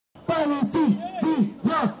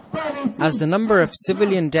As the number of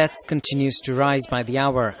civilian deaths continues to rise by the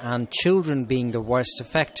hour and children being the worst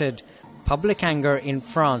affected, public anger in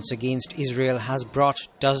France against Israel has brought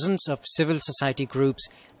dozens of civil society groups,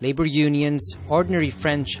 labour unions, ordinary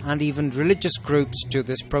French and even religious groups to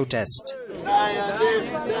this protest.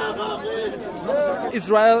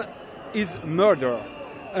 Israel is murder.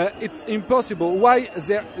 It's impossible. Why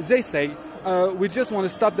they say we just want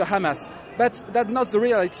to stop the Hamas, but that's not the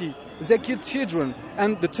reality. They kill children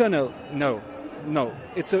and the tunnel. No,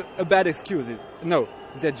 it's a bad excuse. No,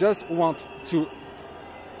 they just want to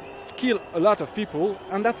kill a lot of people,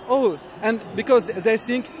 and that's all. And because they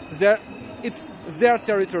think it's their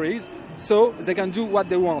territories, so they can do what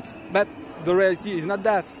they want. But the reality is not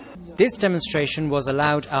that. This demonstration was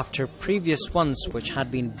allowed after previous ones, which had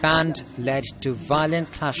been banned, led to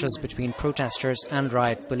violent clashes between protesters and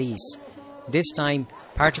riot police. This time,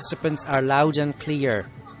 participants are loud and clear.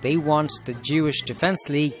 They want the Jewish Defense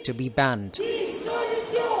League to be banned.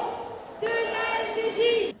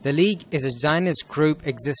 The League is a Zionist group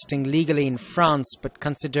existing legally in France but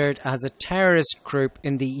considered as a terrorist group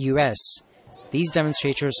in the US. These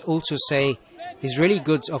demonstrators also say Israeli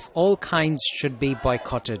goods of all kinds should be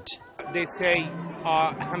boycotted. They say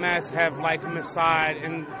Hamas have like a missile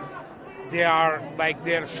and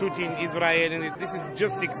they're shooting Israel, and this is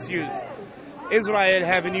just excuse. Israel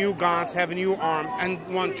have new guns, have a new arm, and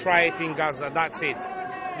want to try it in Gaza. That's it.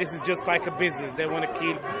 This is just like a business. They want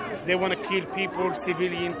to kill people,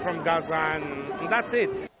 civilian from Gaza, and that's it.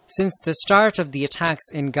 Since the start of the attacks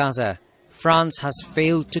in Gaza, France has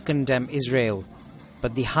failed to condemn Israel.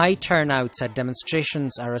 But the high turnouts at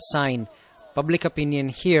demonstrations are a sign public opinion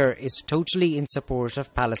here is totally in support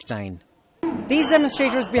of Palestine. These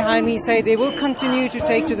demonstrators behind me say they will continue to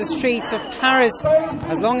take to the streets of Paris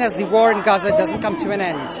as long as the war in Gaza doesn't come to an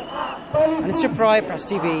end. Mr. Pry, Press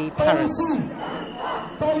TV, Paris.